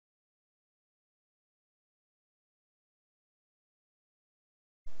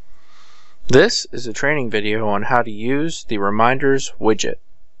This is a training video on how to use the Reminders widget.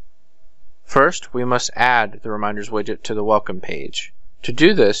 First, we must add the Reminders widget to the welcome page. To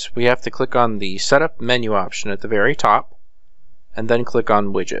do this, we have to click on the Setup menu option at the very top, and then click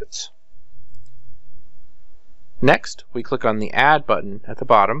on Widgets. Next, we click on the Add button at the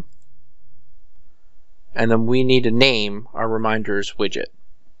bottom, and then we need to name our Reminders widget.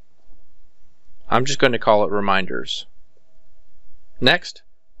 I'm just going to call it Reminders. Next,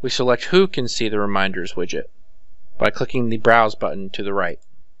 we select who can see the Reminders widget by clicking the Browse button to the right.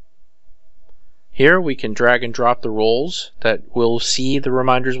 Here we can drag and drop the roles that will see the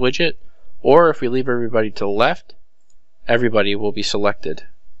Reminders widget, or if we leave everybody to the left, everybody will be selected,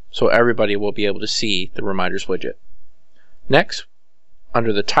 so everybody will be able to see the Reminders widget. Next,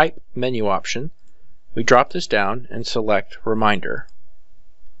 under the Type menu option, we drop this down and select Reminder.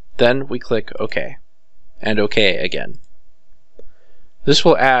 Then we click OK, and OK again. This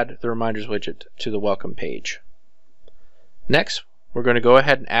will add the Reminders widget to the welcome page. Next, we're going to go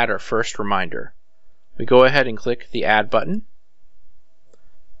ahead and add our first reminder. We go ahead and click the Add button.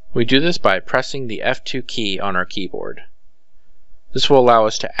 We do this by pressing the F2 key on our keyboard. This will allow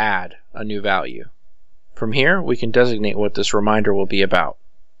us to add a new value. From here, we can designate what this reminder will be about.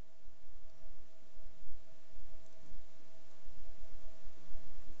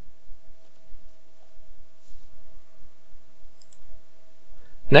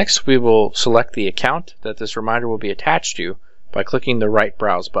 Next, we will select the account that this reminder will be attached to by clicking the right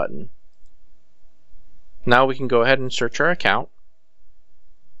Browse button. Now we can go ahead and search our account.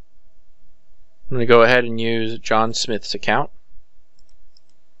 I'm going to go ahead and use John Smith's account.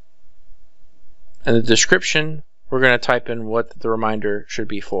 And the description, we're going to type in what the reminder should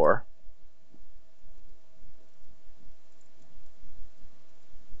be for.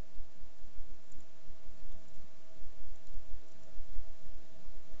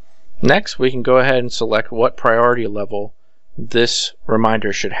 Next, we can go ahead and select what priority level this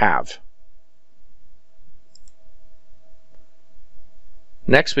reminder should have.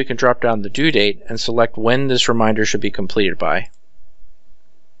 Next, we can drop down the due date and select when this reminder should be completed by,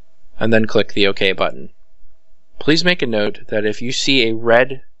 and then click the OK button. Please make a note that if you see a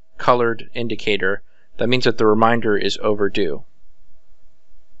red colored indicator, that means that the reminder is overdue.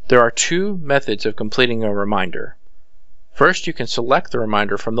 There are two methods of completing a reminder. First, you can select the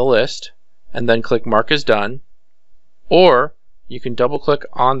reminder from the list and then click Mark as Done, or you can double-click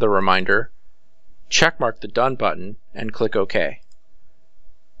on the reminder, checkmark the Done button, and click OK.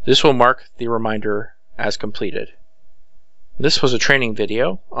 This will mark the reminder as completed. This was a training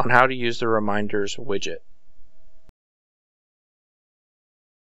video on how to use the Reminders widget.